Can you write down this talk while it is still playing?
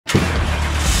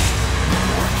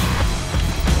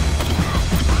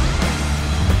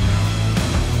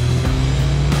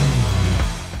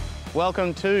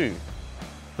welcome to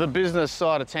the business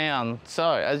side of town.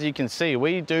 So as you can see,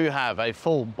 we do have a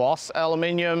full BAW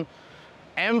aluminium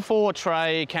M4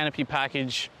 tray canopy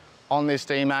package on this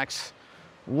D-Max.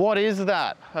 What is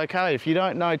that? Okay, if you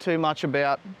don't know too much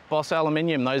about BAW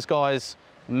Aluminium, those guys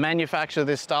manufacture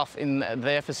this stuff in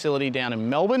their facility down in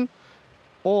Melbourne.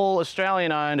 All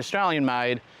Australian owned, Australian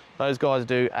made. Those guys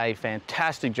do a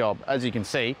fantastic job, as you can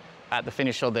see, at the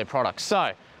finish of their products.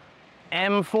 So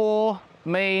M4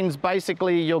 means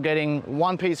basically you're getting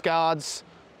one-piece guards,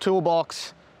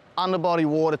 toolbox, underbody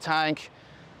water tank,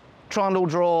 trundle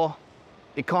drawer.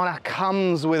 It kind of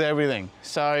comes with everything.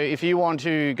 So if you want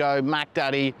to go Mac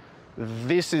Daddy,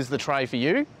 this is the tray for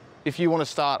you. If you want to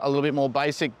start a little bit more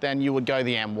basic, then you would go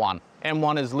the M1.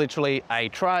 M1 is literally a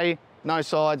tray, no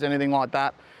sides, anything like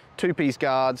that. Two-piece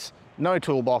guards, no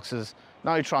toolboxes,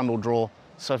 no trundle drawer.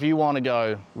 So if you want to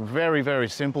go very, very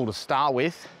simple to start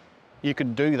with, you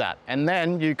could do that. And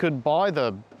then you could buy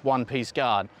the one-piece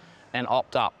guard and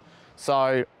opt up.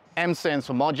 So M stands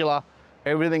for modular.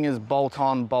 Everything is bolt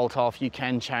on, bolt off. You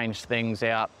can change things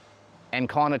out and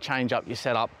kind of change up your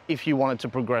setup if you wanted to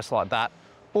progress like that.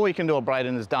 Or you can do a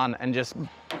Braden is done and just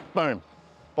boom,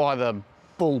 buy the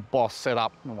full BAW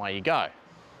setup and away you go.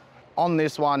 On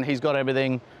this one, he's got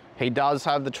everything. He does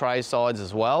have the tray sides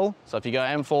as well. So if you go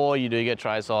M4, you do get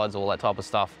tray sides, all that type of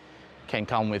stuff can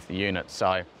come with the unit.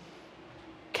 So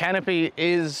canopy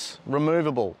is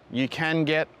removable. You can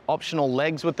get optional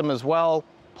legs with them as well.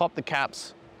 Pop the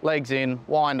caps, legs in,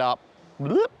 wind up,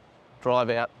 drive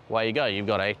out, away you go. You've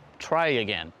got a tray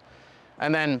again.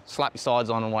 And then slap your sides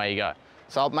on and away you go.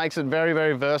 So it makes it very,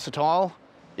 very versatile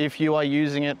if you are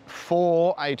using it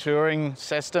for a touring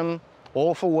system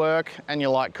or for work and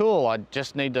you're like, cool, I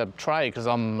just need a tray because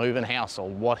I'm moving house or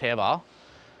whatever.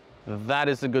 That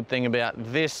is the good thing about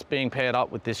this being paired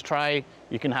up with this tray.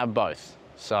 You can have both.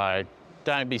 So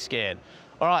don't be scared.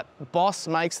 All right, BAW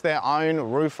makes their own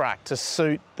roof rack to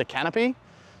suit the canopy.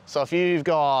 So if you've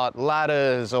got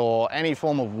ladders or any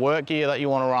form of work gear that you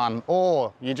want to run,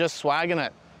 or you're just swagging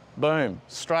it, boom,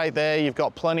 straight there. You've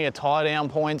got plenty of tie down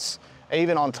points,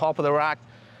 even on top of the rack.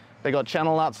 They've got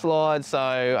channel nut slides,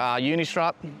 so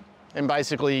uni-strut, and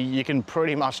basically you can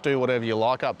pretty much do whatever you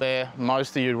like up there.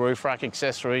 Most of your roof rack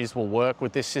accessories will work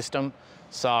with this system.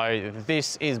 So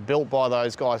this is built by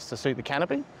those guys to suit the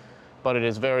canopy, but it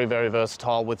is very, very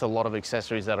versatile with a lot of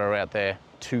accessories that are out there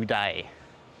today.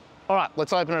 All right,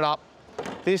 let's open it up.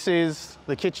 This is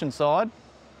the kitchen side,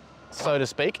 so to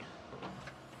speak.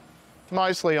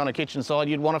 Mostly on a kitchen side,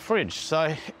 you'd want a fridge.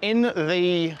 So in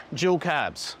the dual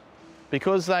cabs,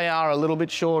 because they are a little bit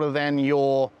shorter than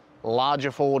your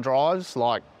larger four drives,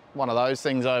 like one of those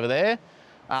things over there,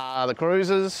 the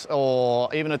cruisers,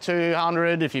 or even a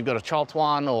 200 if you've got a chopped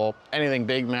one, or anything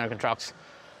big, American trucks,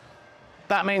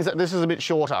 that means that this is a bit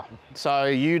shorter. So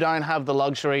you don't have the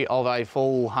luxury of a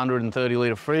full 130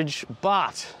 litre fridge,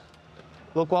 but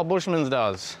look what Bushman's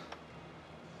does.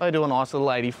 They do a nice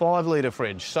little 85 litre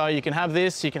fridge. So you can have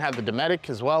this, you can have the Dometic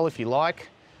as well if you like.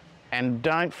 And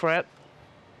don't fret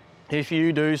if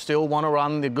you do still want to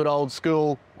run the good old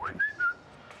school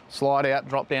slide out,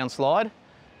 drop down slide.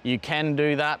 You can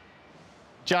do that.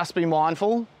 Just be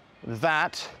mindful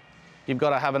that you've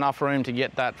got to have enough room to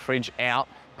get that fridge out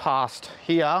past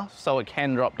here so it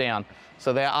can drop down.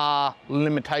 So there are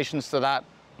limitations to that,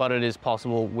 but it is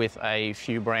possible with a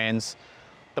few brands.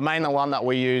 The main one that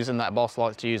we use and that BAW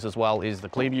likes to use as well is the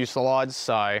Clearview slides.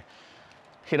 So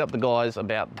hit up the guys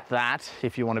about that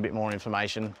if you want a bit more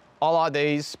information. I like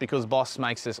these because BAW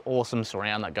makes this awesome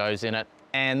surround that goes in it,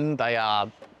 and they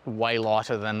are way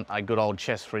lighter than a good old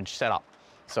chest fridge setup.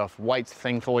 So if weight's a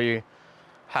thing for you,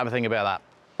 have a think about that.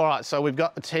 All right, so we've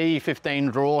got the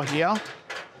T15 drawer here,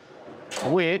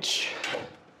 which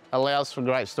allows for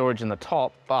great storage in the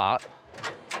top, but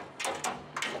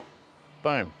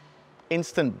boom,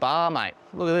 instant bar, mate.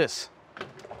 Look at this.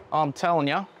 I'm telling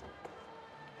you,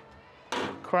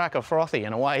 crack a frothy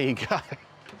and away you go.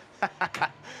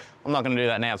 I'm not gonna do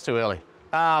that now, it's too early.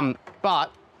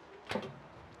 But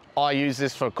I use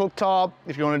this for cooktop.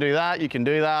 If you wanna do that, you can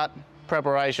do that.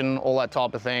 Preparation, all that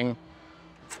type of thing.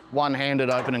 One-handed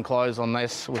open and close on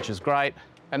this, which is great.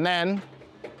 And then,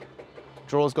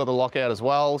 drawer's got the lockout as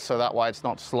well, so that way it's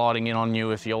not sliding in on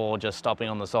you if you're just stopping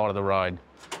on the side of the road.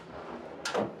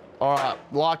 All right,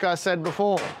 like I said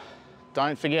before,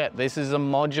 don't forget, this is a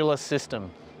modular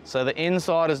system. So the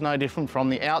inside is no different from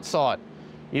the outside.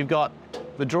 You've got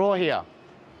the drawer here.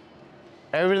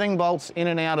 Everything bolts in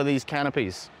and out of these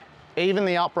canopies. Even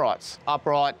the uprights.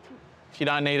 Upright, if you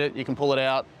don't need it, you can pull it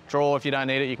out. Drawer, if you don't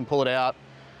need it, you can pull it out.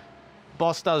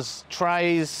 BAW does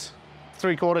trays,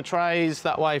 3/4 trays.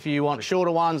 That way, if you want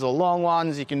shorter ones or long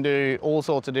ones, you can do all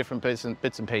sorts of different bits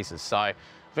and pieces. So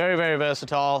very, very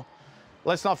versatile.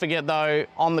 Let's not forget though,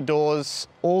 on the doors,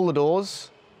 all the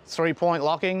doors, 3-point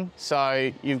locking.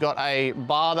 So you've got a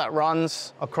bar that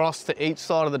runs across to each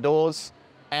side of the doors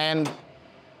and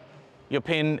your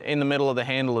pin in the middle of the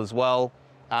handle as well.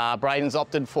 Braden's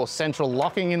opted for central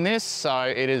locking in this, so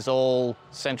it is all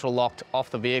central locked off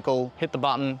the vehicle. Hit the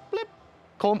button, blip,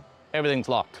 clump, everything's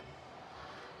locked.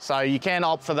 So you can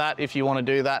opt for that if you want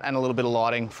to do that, and a little bit of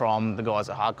lighting from the guys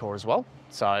at Hardcore as well.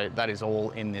 So that is all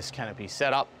in this Canopy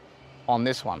setup on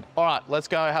this one. All right, let's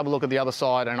go have a look at the other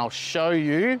side and I'll show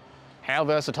you how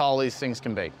versatile these things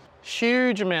can be.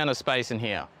 Huge amount of space in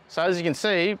here. So as you can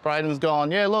see, Braden's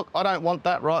gone, yeah, look, I don't want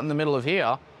that right in the middle of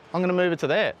here. I'm gonna move it to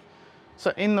there.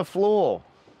 So in the floor,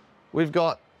 we've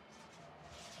got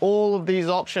all of these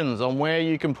options on where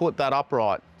you can put that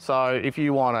upright. So if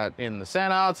you want it in the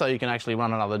center, so you can actually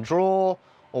run another drawer,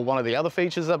 or one of the other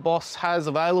features that Boss has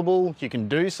available, you can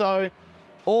do so.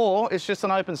 Or it's just an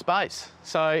open space.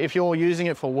 So if you're using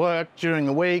it for work during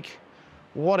the week,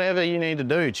 whatever you need to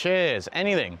do, chairs,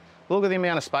 anything, look at the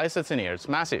amount of space that's in here. It's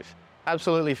massive,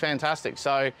 absolutely fantastic.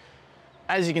 So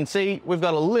as you can see, we've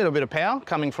got a little bit of power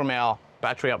coming from our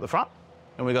battery up the front,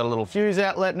 and we've got a little fuse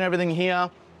outlet and everything here.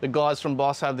 The guys from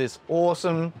Boss have this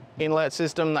awesome inlet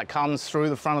system that comes through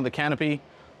the front of the canopy.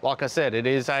 Like I said, it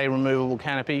is a removable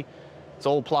canopy. It's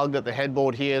all plugged at the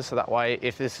headboard here, so that way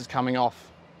if this is coming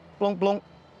off, blonk, blonk,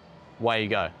 away you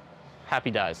go. Happy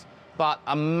days. But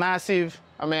a massive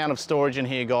amount of storage in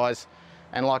here, guys.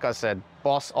 And like I said,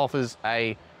 Boss offers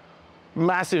a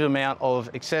massive amount of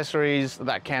accessories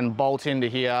that can bolt into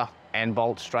here and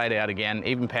bolt straight out again,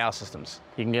 even power systems.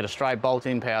 You can get a straight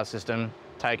bolt-in power system,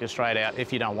 take it straight out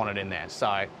if you don't want it in there.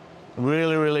 So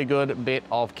really, really good bit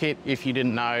of kit if you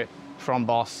didn't know from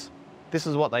Boss. This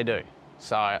is what they do.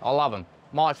 So I love them.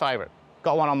 My favorite.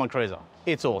 Got one on my cruiser.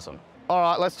 It's awesome. All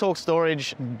right, let's talk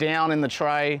storage. Down in the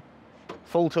tray,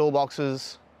 full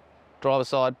toolboxes, driver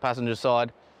side, passenger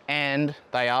side, and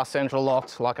they are central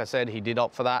locked. Like I said, he did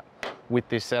opt for that with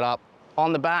this setup.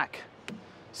 On the back,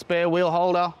 spare wheel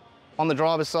holder on the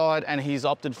driver's side, and he's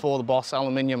opted for the Boss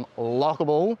aluminium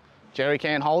lockable jerry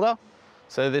can holder.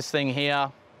 So this thing here,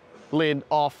 lid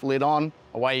off, lid on,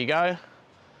 away you go.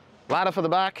 Ladder for the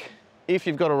back. If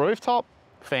you've got a rooftop,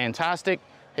 fantastic.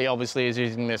 He obviously is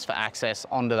using this for access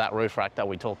onto that roof rack that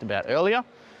we talked about earlier.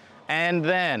 And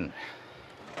then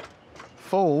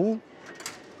full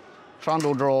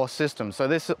trundle drawer system. So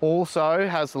this also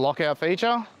has the lockout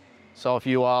feature. So if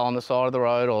you are on the side of the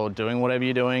road or doing whatever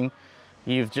you're doing,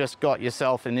 you've just got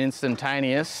yourself an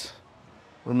instantaneous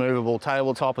removable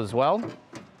tabletop as well.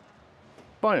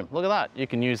 Boom, look at that. You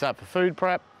can use that for food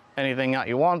prep, anything that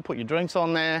you want, put your drinks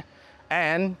on there,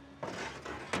 and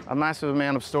a massive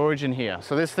amount of storage in here.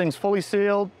 So this thing's fully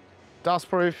sealed,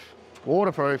 dustproof,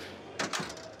 waterproof,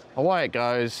 away it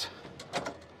goes.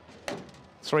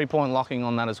 3-point locking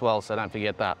on that as well, so don't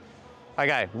forget that.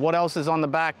 Okay, what else is on the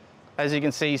back? As you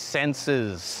can see,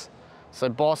 sensors. So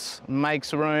Boss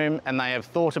makes room, and they have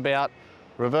thought about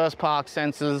reverse park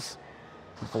sensors,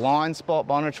 blind spot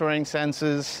monitoring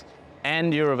sensors,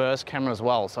 and your reverse camera as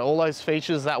well. So all those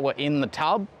features that were in the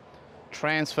tub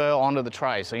transfer onto the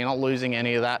tray, so you're not losing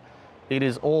any of that. It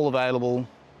is all available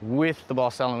with the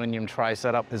Boss aluminium tray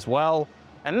setup as well.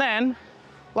 And then,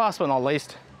 last but not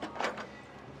least,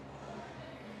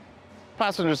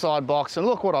 passenger side box, and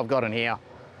look what I've got in here.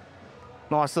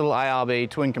 Nice little ARB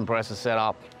twin compressor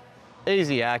setup,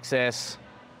 easy access,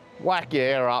 whack your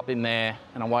air up in there,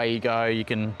 and away you go. You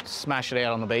can smash it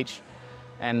out on the beach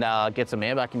and get some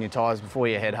air back in your tyres before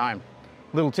you head home.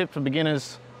 Little tip for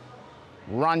beginners,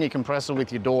 run your compressor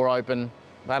with your door open.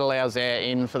 That allows air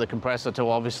in for the compressor to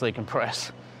obviously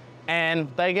compress.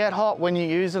 And they get hot when you're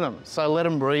using them, so let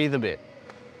them breathe a bit.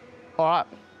 All right,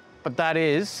 but that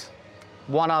is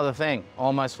one other thing,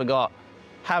 almost forgot.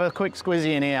 Have a quick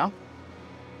squeezy in here.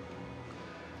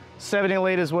 70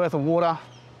 litres worth of water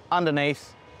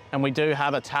underneath, and we do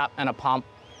have a tap and a pump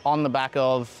on the back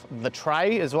of the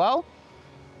tray as well.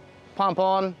 Pump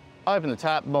on, open the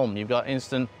tap, boom, you've got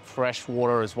instant fresh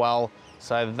water as well.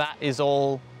 So that is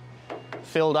all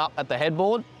filled up at the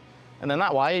headboard, and then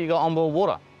that way you got onboard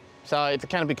water. So if the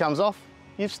canopy comes off,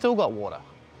 you've still got water.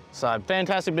 So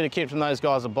fantastic bit of kit from those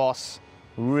guys at Boss.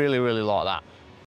 Really, really like that.